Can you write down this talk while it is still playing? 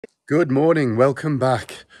Good morning, welcome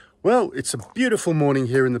back. Well, it's a beautiful morning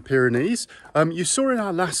here in the Pyrenees. You saw in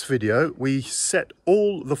our last video, we set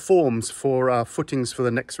all the forms for our footings for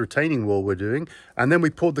the next retaining wall we're doing, and then we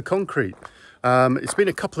poured the concrete. It's been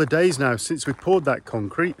a couple of days now since we poured that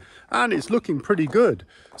concrete, and it's looking pretty good.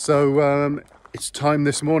 So it's time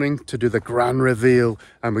this morning to do the grand reveal,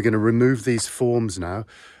 and we're going to remove these forms now.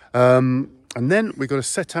 And then we've got to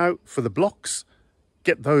set out for the blocks,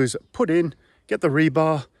 get those put in, get the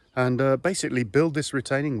rebar, and basically build this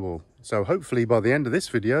retaining wall. So hopefully by the end of this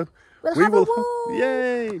video, we will...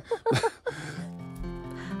 Yay!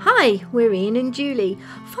 Hi, we're Ian and Julie.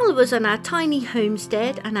 Follow us on our tiny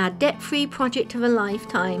homestead and our debt-free project of a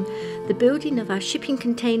lifetime, the building of our shipping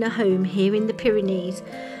container home here in the Pyrenees.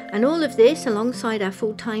 And all of this alongside our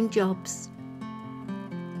full-time jobs.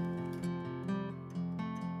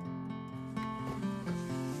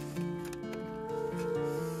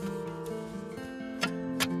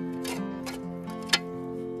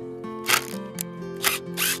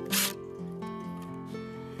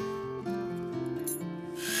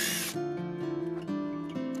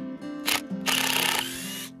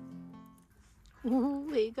 Oh,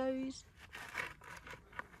 there it goes.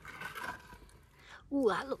 Oh,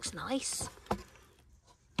 that looks nice.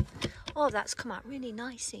 Oh, that's come out really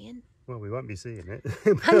nice, Ian. Well, we won't be seeing it.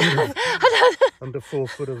 I know. Under 4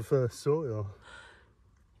 foot of soil.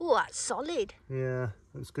 Oh, that's solid. Yeah,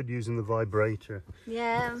 it's good using the vibrator.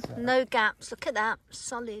 Yeah, no gaps. Look at that,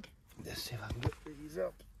 solid. Let's see if I can get these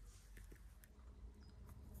up.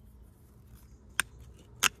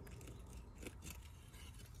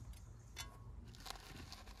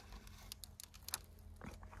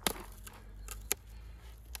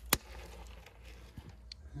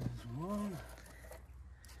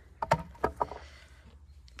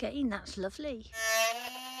 Again, that's lovely.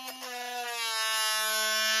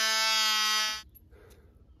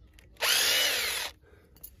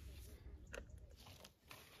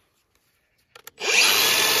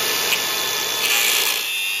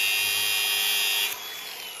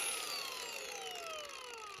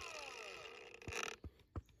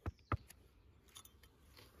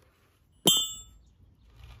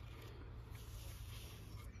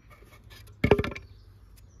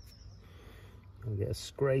 I'll get a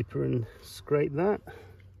scraper and scrape that.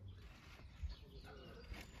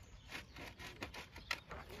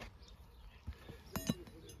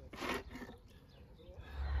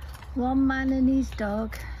 One man and his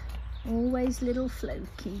dog, always little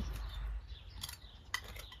Floki.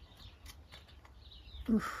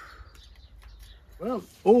 Oof. Well,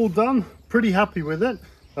 all done. Pretty happy with it.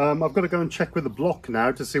 I've got to go and check with the block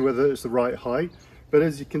now to see whether it's the right height. But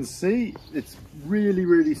as you can see, it's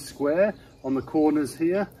really square on the corners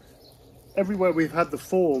here. Everywhere we've had the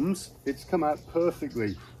forms, it's come out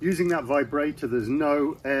perfectly. Using that vibrator, there's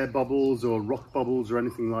no air bubbles or rock bubbles or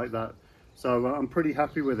anything like that. So I'm pretty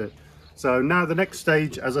happy with it. So now the next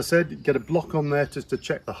stage, as I said, get a block on there just to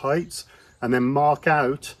check the heights and then mark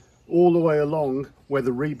out all the way along where the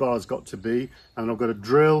rebar's got to be. And I've got to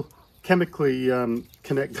drill, chemically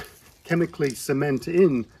cement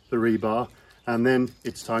in the rebar, and then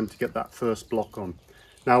it's time to get that first block on.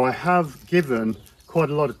 Now I have given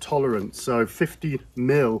quite a lot of tolerance, so 50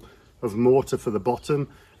 mil of mortar for the bottom,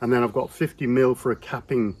 and then I've got 50 mil for a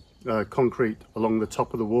capping concrete along the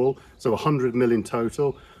top of the wall, so 100 mil in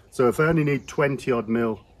total. So if I only need 20 odd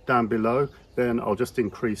mil down below, then I'll just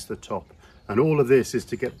increase the top. And all of this is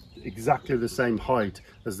to get exactly the same height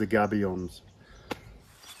as the gabions.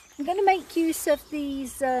 I'm going to make use of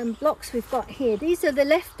these blocks we've got here. These are the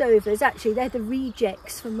leftovers, actually. They're the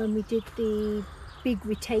rejects from when we did the big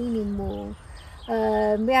retaining wall.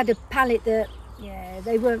 We had a pallet that, yeah,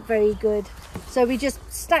 they weren't very good. So we just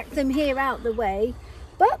stacked them here out the way.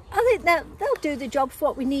 But I think that they'll do the job for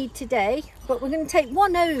what we need today. But we're going to take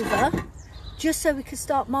one over just so we can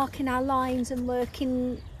start marking our lines and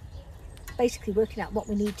basically working out what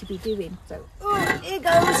we need to be doing. So, oh, here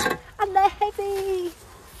goes. And they're heavy.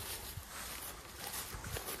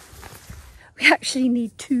 We actually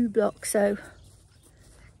need 2 blocks, so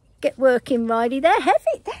get working, Riley. They're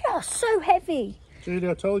heavy. They are so heavy. Julie,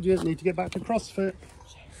 I told you, need to get back to CrossFit.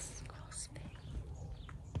 Yes, CrossFit.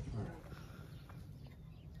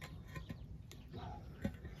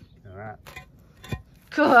 All right.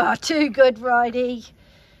 Oh, too good, Riley.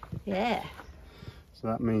 Yeah. So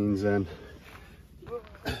that means then...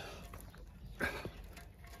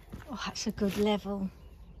 Oh, that's a good level.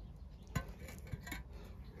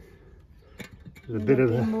 There's a bit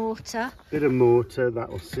of mortar. Bit of mortar, that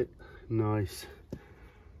will sit nice.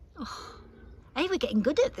 Oh, hey, we're getting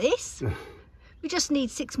good at this. We just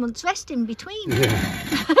need 6 months rest in between.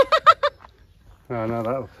 Yeah. Oh,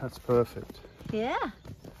 no, that's perfect. Yeah.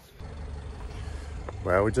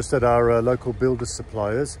 Well, we're just at our local builder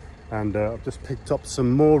suppliers, and I've just picked up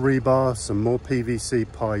some more rebar, some more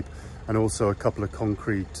PVC pipe, and also a couple of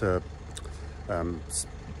concrete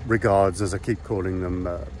regards, as I keep calling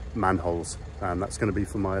them, manholes, and that's going to be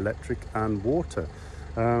for my electric and water.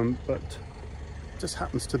 But just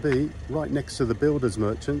happens to be right next to the builder's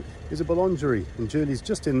merchant is a boulangerie, and Julie's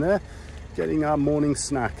just in there getting our morning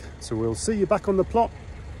snack. So we'll see you back on the plot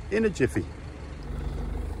in a jiffy.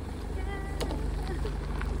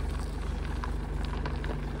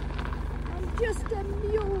 I'm just a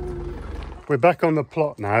mule. We're back on the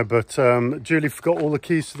plot now, but Julie forgot all the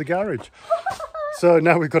keys to the garage. So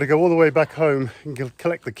now we've got to go all the way back home and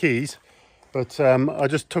collect the keys. But I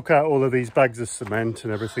just took out all of these bags of cement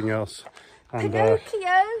and everything else. And,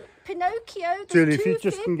 Pinocchio, Julie, if you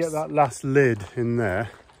just can get that last lid in there.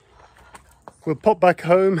 We'll pop back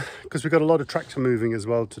home because we've got a lot of tractor moving as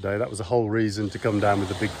well today. That was the whole reason to come down with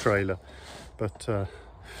the big trailer. But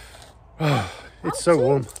it's so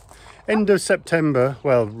warm. End of September,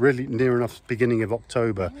 well, really near enough beginning of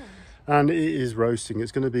October. And it is roasting.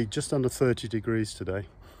 It's going to be just under 30 degrees today.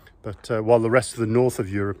 But while the rest of the north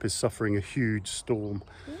of Europe is suffering a huge storm.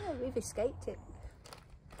 Yeah, we've escaped it.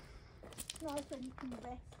 Nice when you can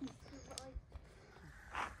rest and survive.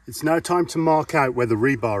 It's now time to mark out where the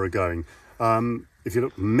rebar are going. If you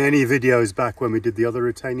look many videos back when we did the other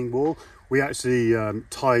retaining wall, we actually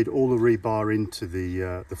tied all the rebar into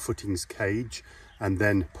the footings cage and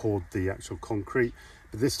then poured the actual concrete.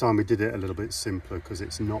 But this time we did it a little bit simpler because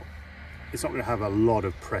it's not going to have a lot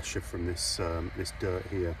of pressure from this this dirt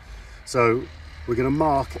here. So we're going to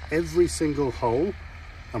mark every single hole,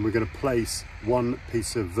 and we're going to place one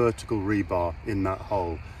piece of vertical rebar in that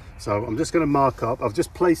hole. So I'm just going to mark up. I've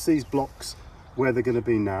just placed these blocks where they're going to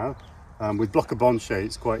be now. With Bloc of Bancher,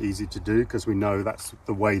 it's quite easy to do because we know that's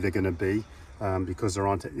the way they're going to be, because there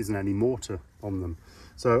isn't any mortar on them.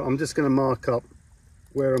 So I'm just going to mark up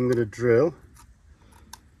where I'm going to drill,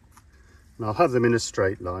 and I'll have them in a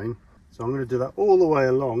straight line. So I'm going to do that all the way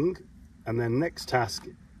along, and then next task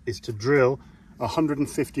is to drill a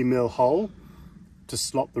 150mm hole to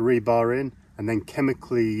slot the rebar in, and then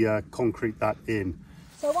chemically concrete that in.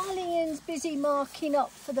 So while Ian's busy marking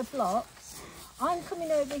up for the blocks, I'm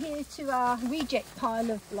coming over here to our reject pile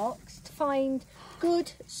of blocks to find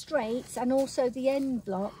good straights and also the end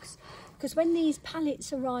blocks, because when these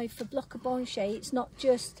pallets arrive for Bloc of Bancher, it's not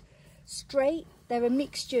just straight, they're a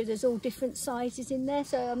mixture, there's all different sizes in there.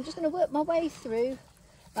 So I'm just going to work my way through,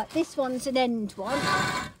 like this one's an end one,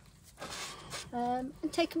 and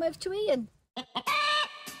take them over to Ian.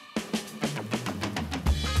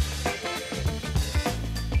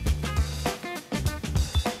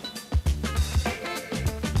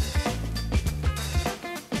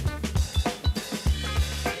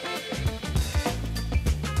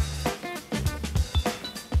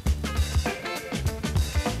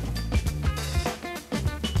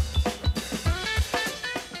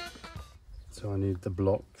 So I need the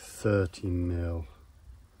block 30mm.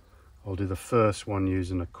 I'll do the first one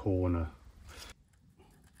using a corner.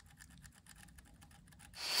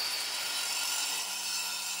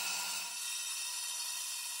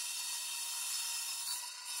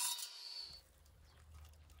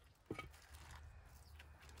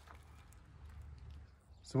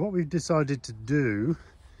 So what we've decided to do,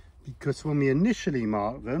 because when we initially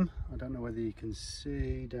marked them, I don't know whether you can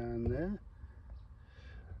see down there,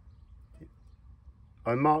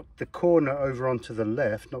 I marked the corner over onto the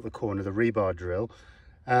left, not the corner, the rebar drill.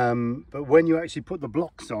 But when you actually put the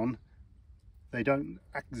blocks on, they don't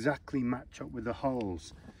exactly match up with the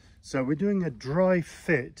holes. So we're doing a dry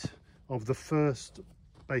fit of the first,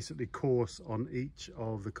 basically, course on each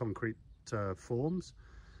of the concrete forms.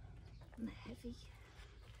 Heavy.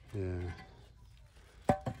 Yeah.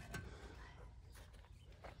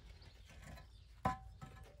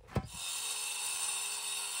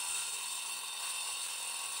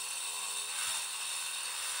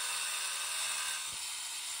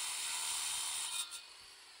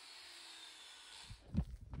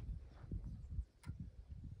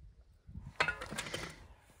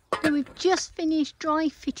 So we've just finished dry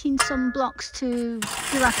fitting some blocks to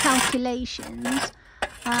do our calculations.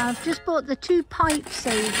 I've just brought the two pipes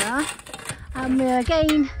over, and we're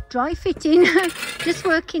again dry fitting, just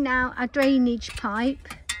working out our drainage pipe,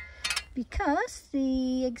 because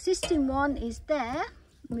the existing one is there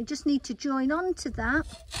and we just need to join on to that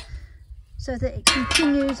so that it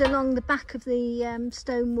continues along the back of the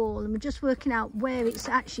stone wall, and we're just working out where it's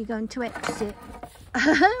actually going to exit.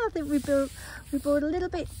 I think we brought a little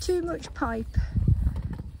bit too much pipe.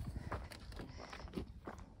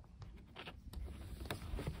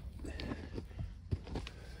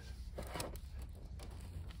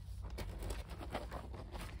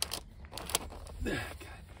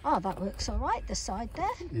 Oh, that works all right, the side there.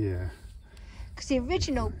 Yeah. Because the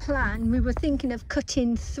original plan, we were thinking of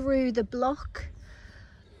cutting through the block,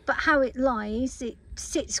 but how it lies, it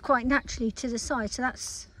sits quite naturally to the side. So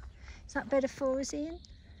is that better for us, Ian?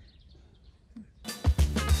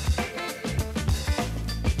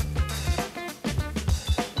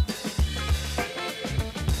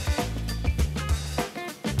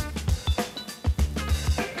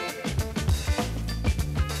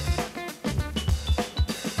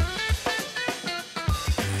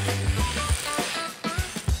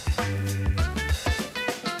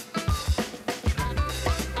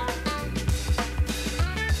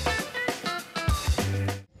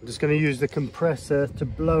 Going to use the compressor to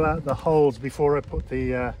blow out the holes before I put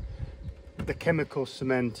the chemical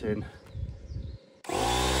cement in.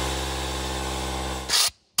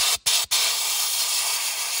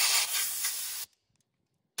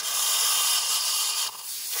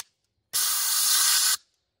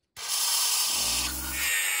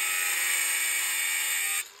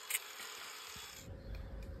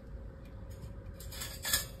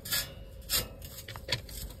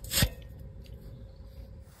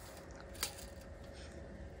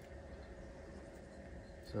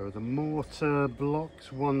 So the mortar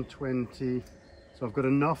blocks 120, so I've got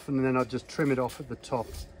enough, and then I'll just trim it off at the top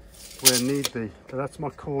where need be. So that's my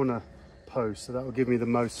corner post, so that will give me the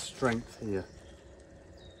most strength here.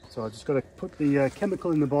 So I just got to put the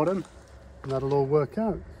chemical in the bottom and that'll all work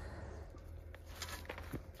out.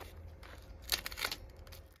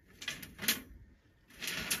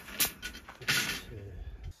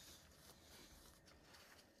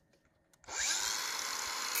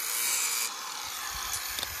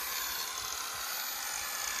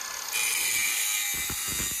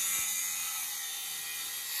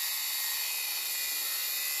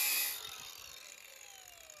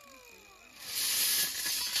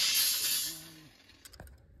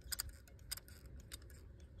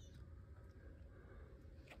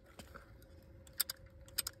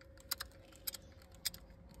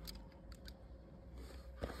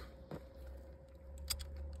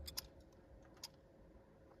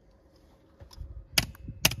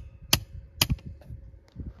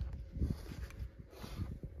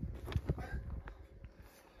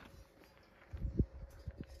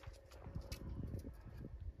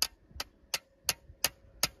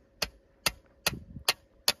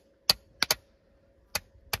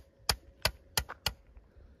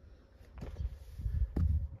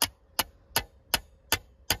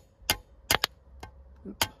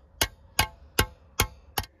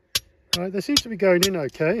 Right, they seem to be going in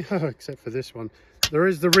okay, except for this one. There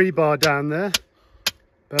is the rebar down there,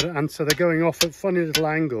 and so they're going off at funny little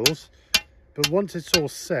angles. But once it's all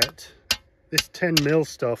set, this 10mm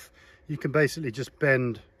stuff, you can basically just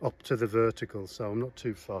bend up to the vertical, so I'm not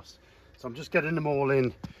too fussed. So I'm just getting them all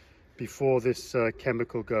in before this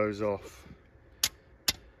chemical goes off.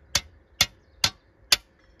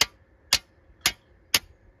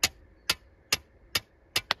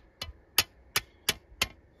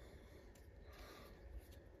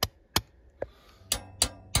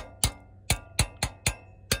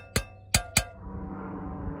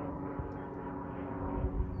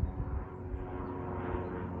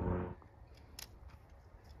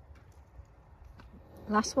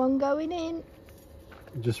 Last one going in.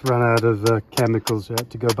 Just ran out of chemicals, so I had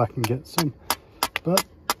to go back and get some. But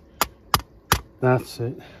that's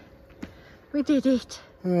it. We did it.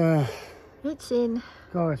 It's in.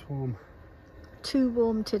 Oh, it's warm. Too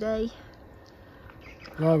warm today.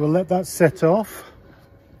 Right, we'll let that set off.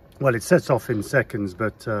 Well, it sets off in seconds,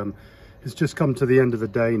 but it's just come to the end of the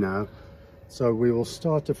day now. So we will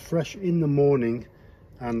start afresh in the morning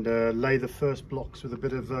and lay the first blocks with a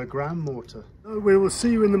bit of ground mortar. So we will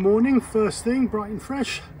see you in the morning, first thing, bright and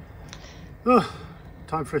fresh. Oh,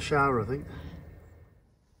 time for a shower, I think.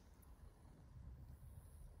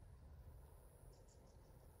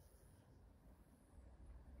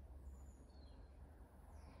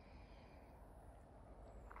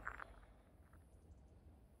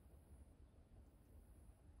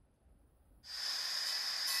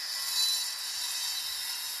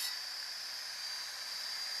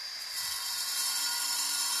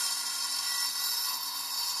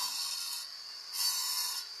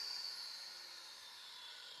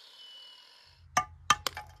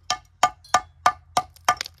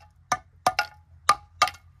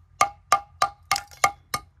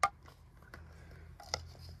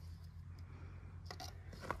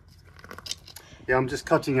 Yeah, I'm just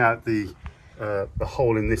cutting out the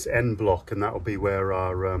hole in this end block, and that will be where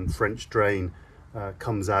our French drain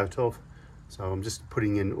comes out of. So I'm just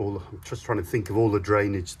putting in I'm just trying to think of all the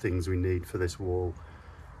drainage things we need for this wall.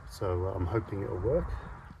 So I'm hoping it'll work.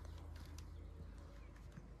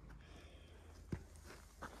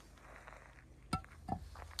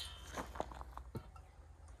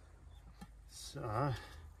 So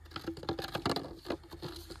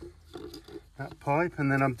that pipe,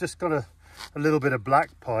 and then I've just got a little bit of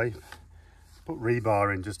black pipe, put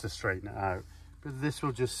rebar in just to straighten it out. But this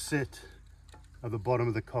will just sit at the bottom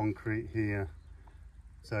of the concrete here.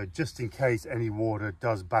 So just in case any water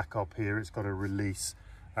does back up here, it's got a release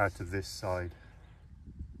out of this side.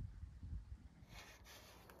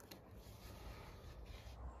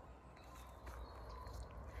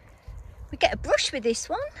 We get a brush with this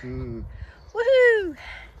one. Woohoo!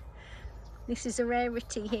 This is a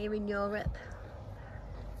rarity here in Europe.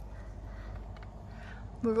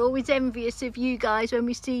 We're always envious of you guys when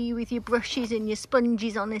we see you with your brushes and your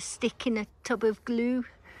sponges on a stick in a tub of glue.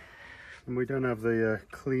 And we don't have the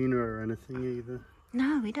cleaner or anything either.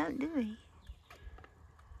 No, we don't, do we?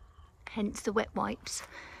 Hence the wet wipes.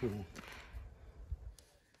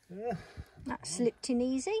 Yeah. That slipped in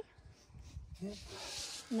easy. Yeah.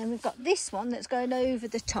 And then we've got this one that's going over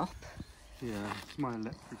the top. Yeah, it's my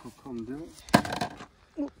electrical conduit.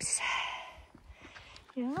 Oops.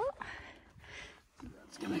 Yeah.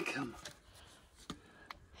 That's gonna come.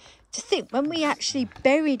 To think, when we actually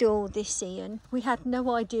buried all this, Ian, we had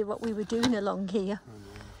no idea what we were doing along here.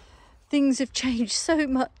 Things have changed so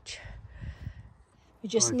much. We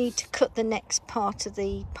just need to cut the next part of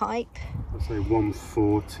the pipe. I'll say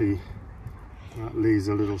 140. That leaves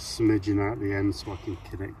a little smidgen out the end so I can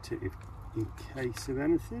connect it in case of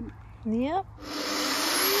anything. Yeah.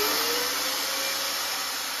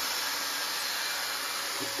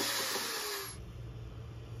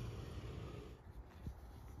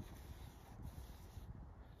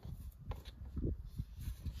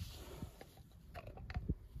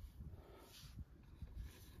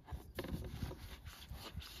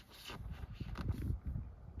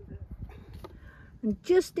 And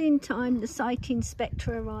just in time, the site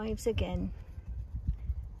inspector arrives again.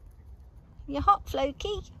 You hot,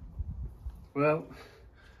 Floki? Well,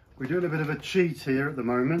 we're doing a bit of a cheat here at the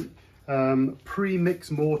moment.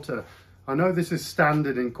 Pre-mix mortar. I know this is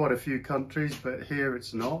standard in quite a few countries, but here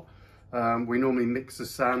it's not. We normally mix the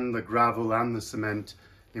sand, the gravel and the cement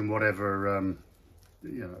in whatever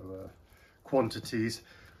quantities.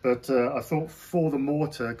 But I thought for the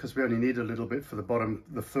mortar, because we only need a little bit for the bottom,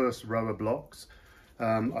 the first row of blocks,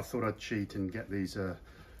 I thought I'd cheat and get these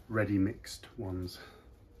ready mixed ones.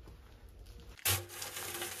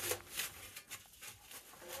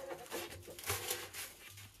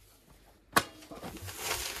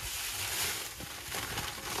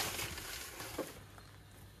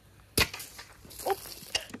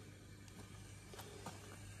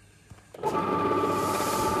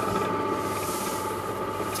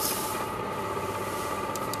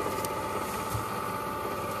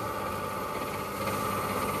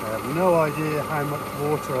 No idea how much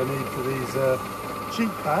water I need for these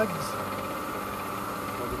cheap bags.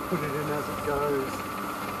 I'll just put it in as it goes.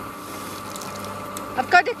 I've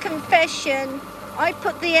got a confession. I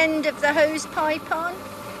put the end of the hose pipe on.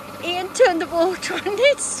 Ian turned the water on and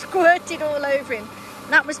it squirted all over him.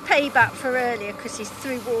 And that was payback for earlier because he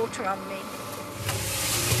threw water on me.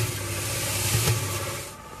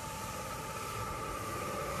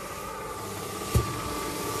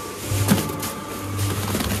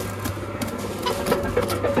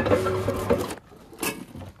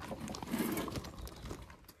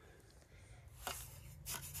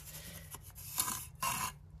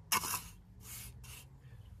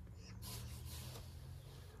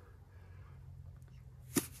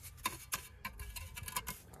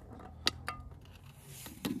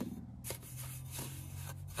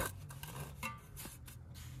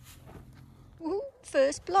 Ooh,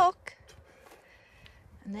 first block.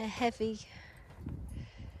 And they're heavy.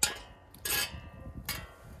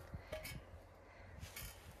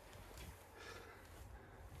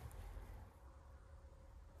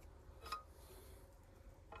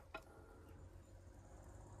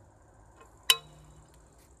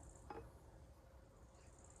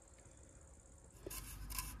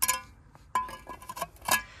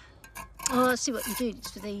 Oh, I see what you do.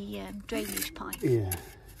 It's for the drainage pipe. Yeah.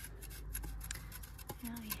 Oh,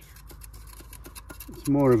 yeah. It's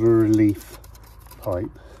more of a relief pipe.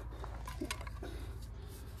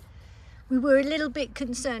 We were a little bit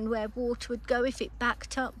concerned where water would go if it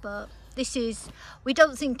backed up, but this is, we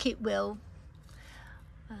don't think it will.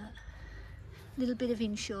 A little bit of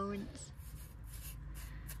insurance.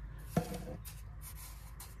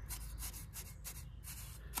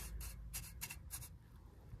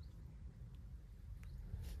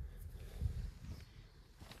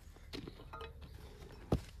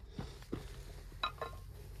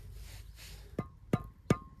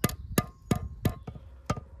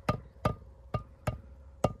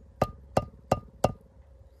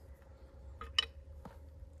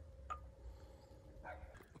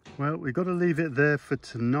 Well, we've got to leave it there for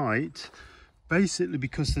tonight, basically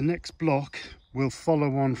because the next block will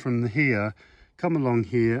follow on from here, come along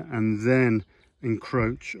here, and then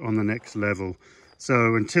encroach on the next level.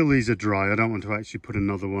 So until these are dry, I don't want to actually put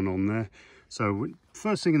another one on there. So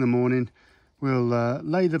first thing in the morning, we'll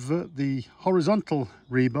lay the horizontal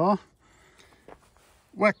rebar,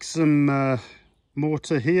 whack some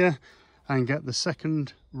mortar here, and get the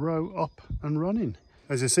second row up and running.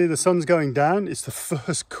 As you see, the sun's going down. It's the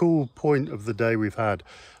first cool point of the day we've had.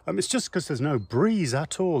 It's just because there's no breeze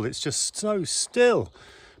at all. It's just so still.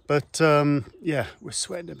 But yeah, we're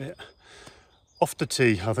sweating a bit. Off to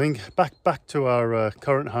tea, I think. Back to our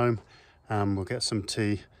current home, and we'll get some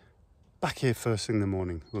tea. Back here first thing in the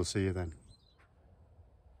morning. We'll see you then.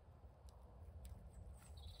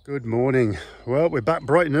 Good morning. Well, we're back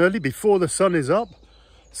bright and early before the sun is up.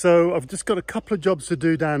 So I've just got a couple of jobs to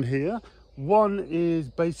do down here. One is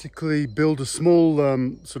basically build a small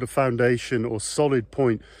sort of foundation or solid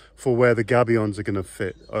point for where the gabions are going to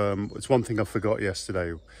fit. It's one thing I forgot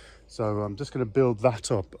yesterday. So I'm just going to build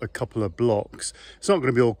that up a couple of blocks. It's not going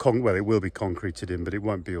to be all well, it will be concreted in, but it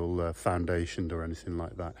won't be all foundationed or anything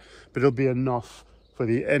like that. But it'll be enough for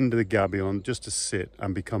the end of the gabion just to sit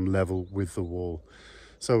and become level with the wall.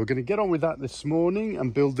 So we're going to get on with that this morning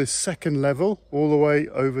and build this second level all the way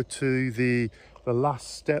over to the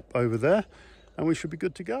last step over there, and we should be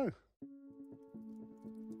good to go.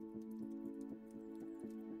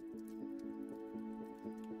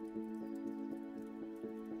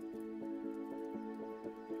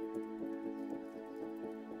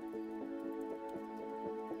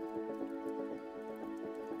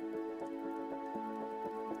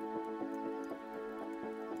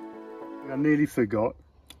 I nearly forgot.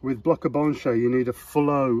 With Bloc of Bancher, you need a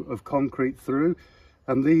flow of concrete through,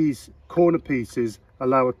 and these corner pieces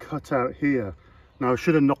allow a cutout here. Now I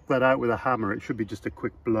should have knocked that out with a hammer. It should be just a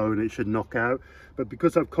quick blow and it should knock out, but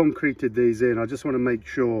because I've concreted these in, I just want to make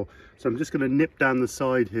sure. So I'm just going to nip down the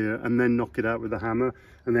side here and then knock it out with a hammer,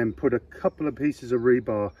 and then put a couple of pieces of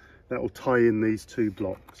rebar that will tie in these two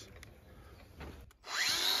blocks.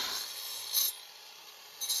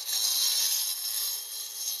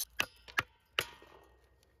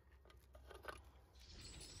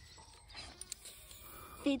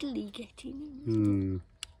 Fiddly getting in.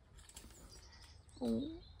 Oh,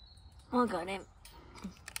 I got him.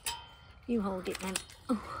 You hold it then.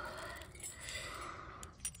 Oh.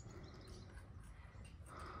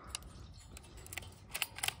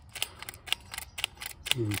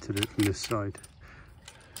 You need to do it from this side.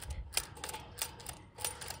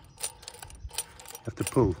 You have to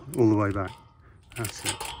pull all the way back. That's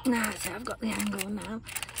it. That's it. I've got the angle now.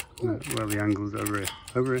 No, well, the angle's over here.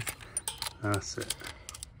 Over here. That's it.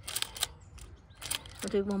 I'll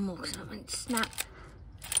do one more because I won't snap.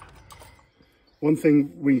 One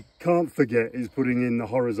thing we can't forget is putting in the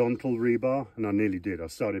horizontal rebar, and I nearly did. I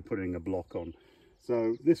started putting a block on.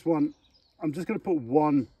 So this one, I'm just going to put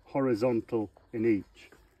one horizontal in each.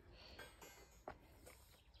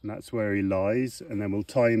 And that's where he lies, and then we'll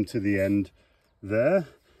tie him to the end there.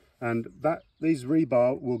 And these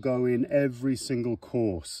rebar will go in every single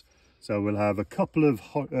course. So we'll have a couple of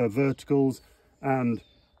verticals and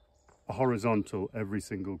a horizontal every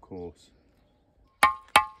single course.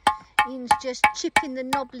 Ian's just chipping the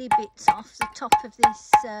knobbly bits off the top of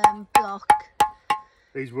this block.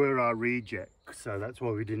 These were our rejects, so that's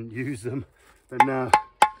why we didn't use them. But now,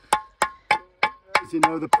 as you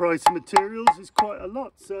know, the price of materials is quite a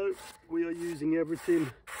lot, so we are using everything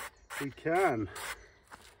we can.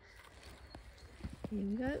 Here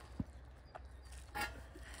we go.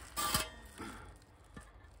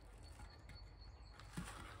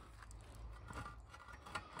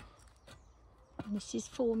 This is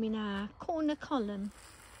forming our corner column.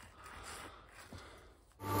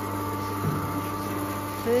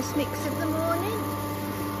 First mix of the morning.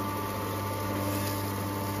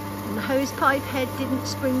 And the hose pipe head didn't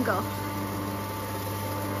spring off.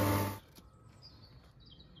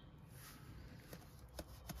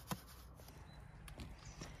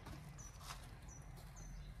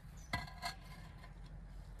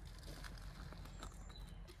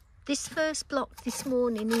 This first block this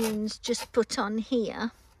morning Ian's just put on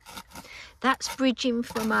here, that's bridging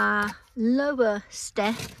from our lower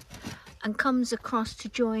step and comes across to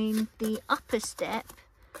join the upper step.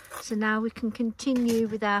 So now we can continue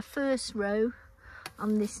with our first row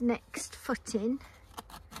on this next footing.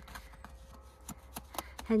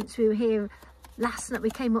 Hence we were here last night,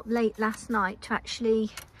 we came up late last night to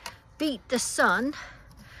actually beat the sun,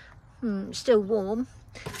 still warm,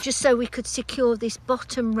 just so we could secure this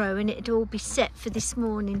bottom row and it'd all be set for this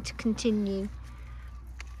morning to continue.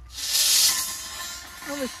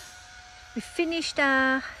 Oh, we're We finished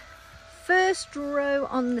our first row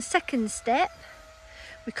on the second step.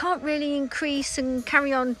 We can't really increase and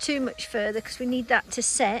carry on too much further because we need that to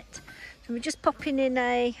set. So we're just popping in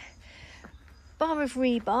a bar of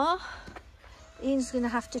rebar. Ian's going to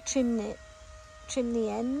have to trim the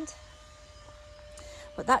end.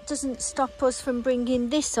 But that doesn't stop us from bringing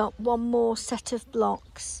this up one more set of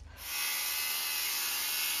blocks.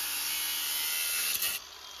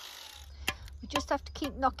 We just have to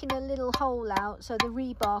keep knocking a little hole out so the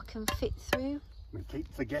rebar can fit through. We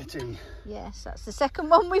keep forgetting. Yes, that's the second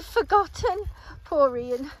one we've forgotten. Poor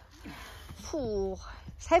Ian. Ooh,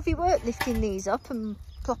 it's heavy work lifting these up and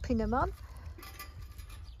plopping them on.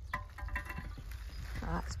 Oh,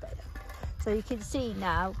 that's better. So you can see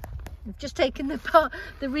now, we've just taken the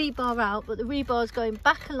rebar out, but the rebar is going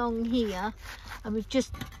back along here, and we've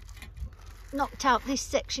just knocked out this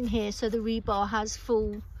section here so the rebar has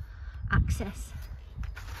full access.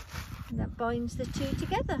 And that binds the two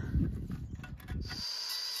together.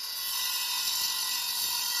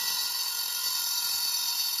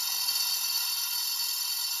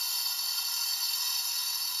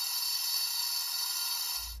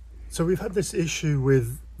 So we've had this issue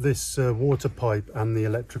with this water pipe and the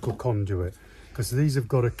electrical conduit, because these have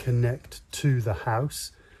got to connect to the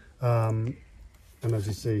house, and as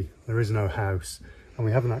you see, there is no house, and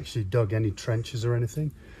we haven't actually dug any trenches or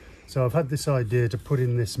anything. So I've had this idea to put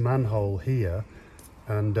in this manhole here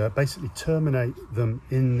and basically terminate them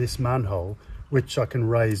in this manhole, which I can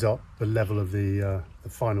raise up the level of the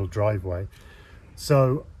final driveway.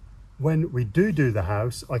 So when we do the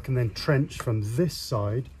house, I can then trench from this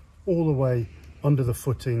side all the way under the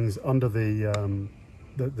footings, under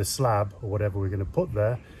the slab or whatever we're going to put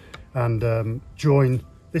there, and join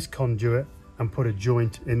this conduit and put a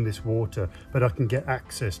joint in this water, but I can get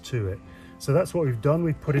access to it. So that's what we've done.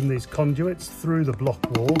 We've put in these conduits through the block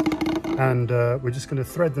wall, and we're just going to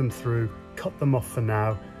thread them through, cut them off for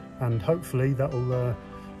now, and hopefully that will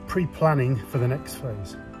pre-planning for the next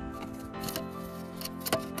phase.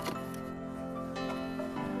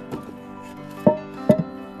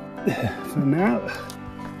 So now